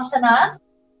Shavasana.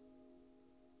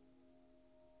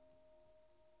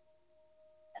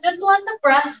 And just let the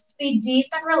breath be deep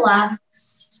and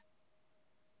relaxed.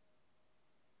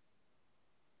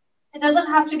 It doesn't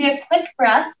have to be a quick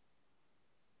breath.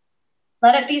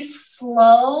 Let it be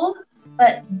slow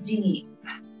but deep.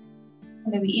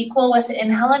 Going to be equal with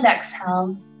inhale and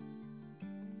exhale.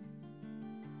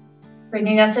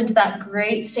 Bringing us into that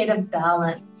great state of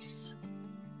balance.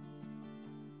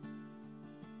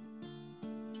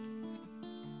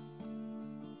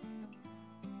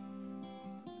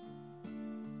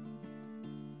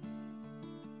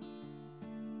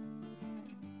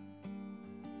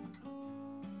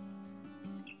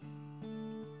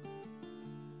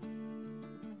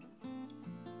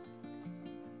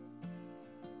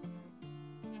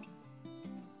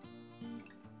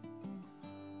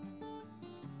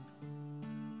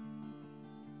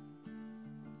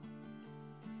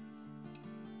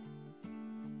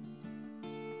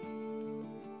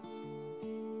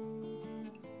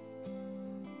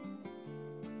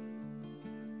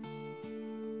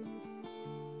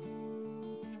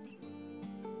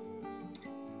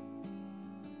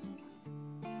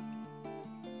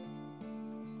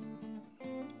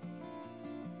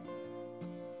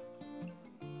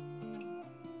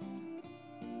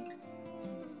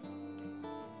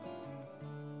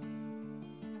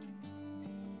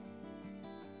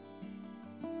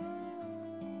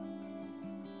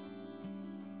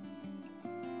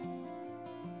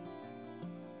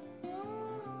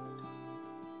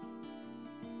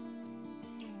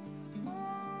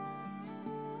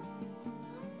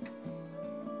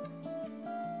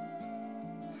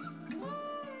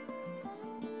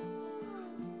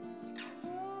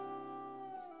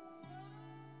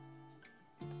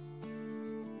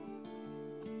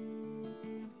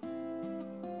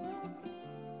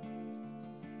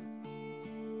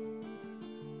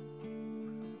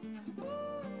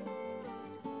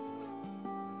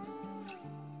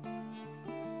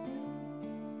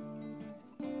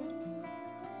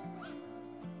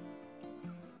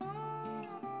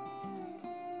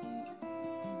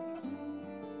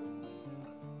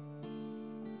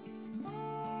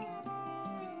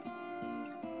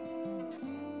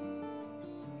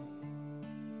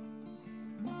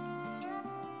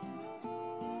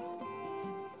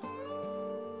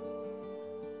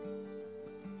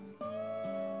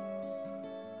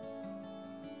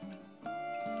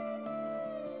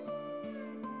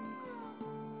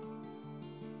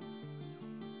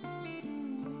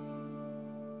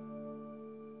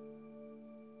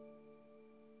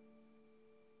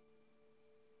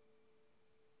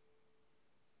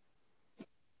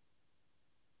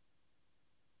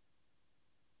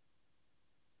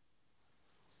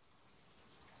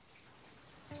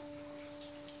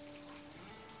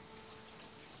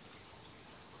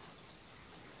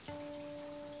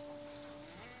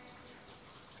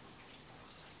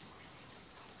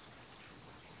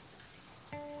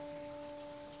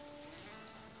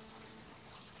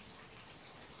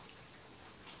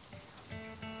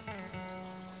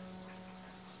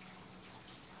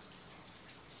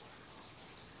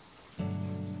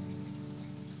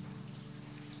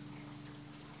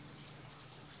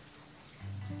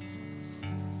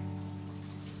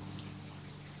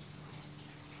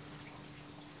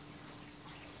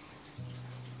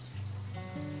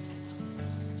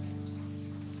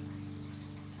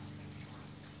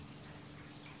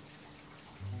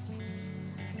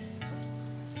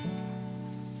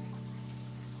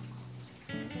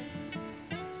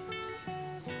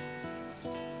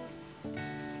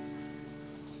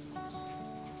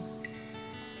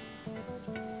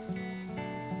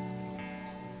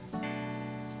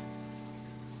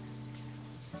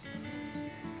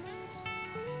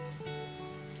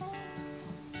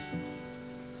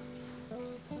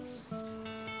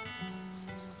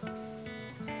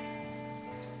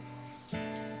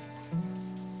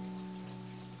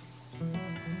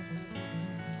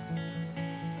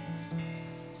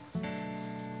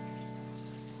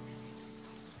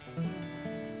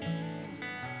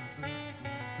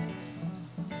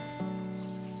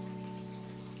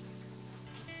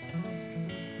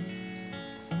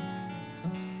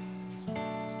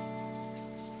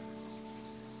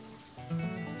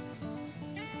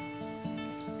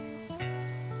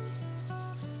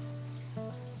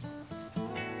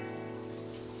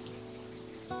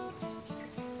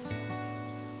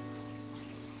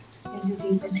 Starting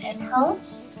to deepen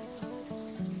inhales.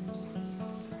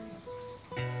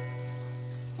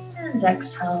 And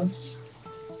exhales.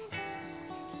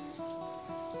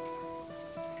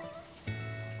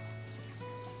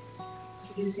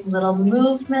 Introducing little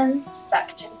movements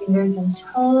back to fingers and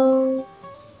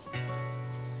toes.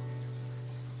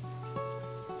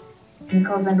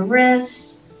 Ankles and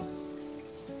wrists.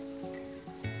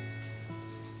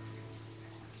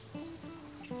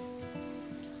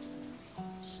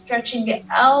 Stretching it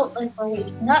out like we're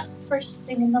waking up first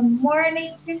thing in the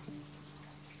morning.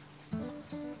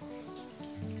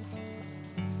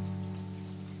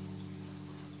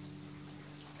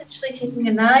 Eventually taking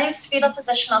a nice fetal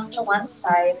position off to one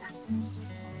side.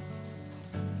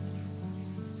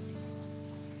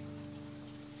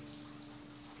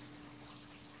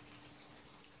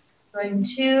 Going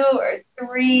 2 or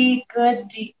 3 good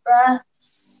deep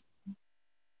breaths.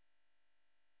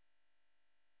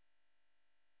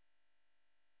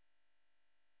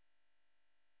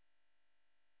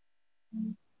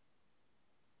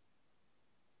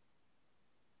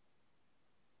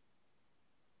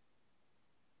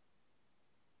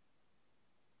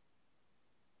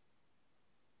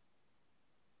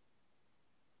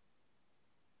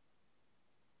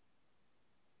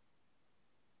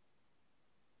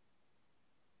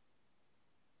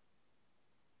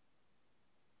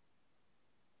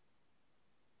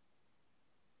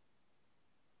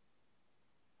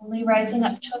 Only rising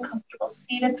up to a comfortable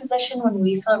seated position when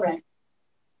we feel ready.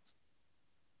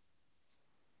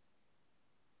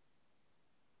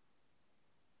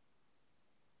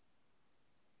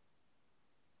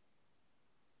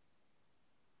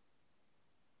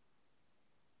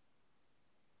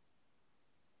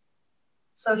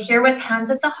 So here with hands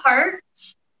at the heart,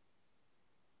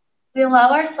 we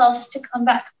allow ourselves to come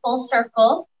back full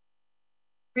circle,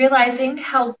 realizing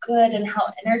how good and how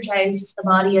energized the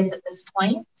body is at this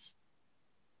point.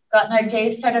 Gotten our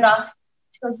day started off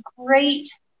to a great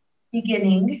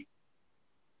beginning.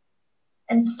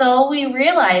 And so we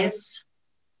realize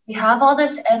we have all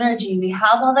this energy, we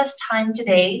have all this time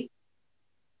today.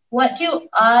 What do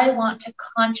I want to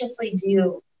consciously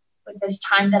do with this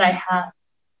time that I have?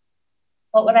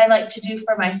 What would I like to do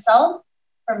for myself,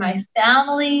 for my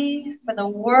family, for the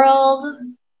world?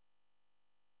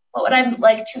 What would I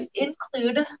like to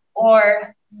include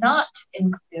or not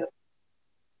include?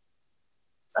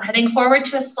 So heading forward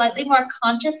to a slightly more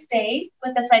conscious day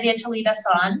with this idea to lead us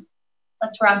on.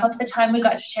 Let's wrap up the time we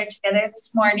got to share together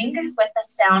this morning with the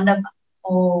sound of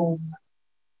Om.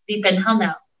 Deep inhale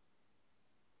now.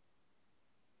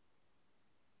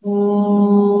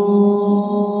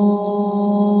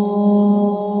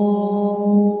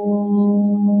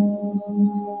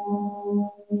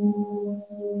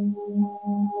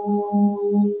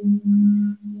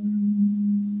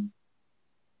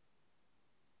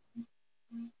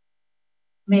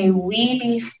 May we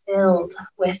be filled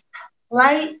with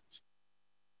light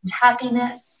and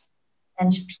happiness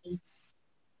and peace.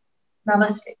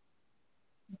 Namaste.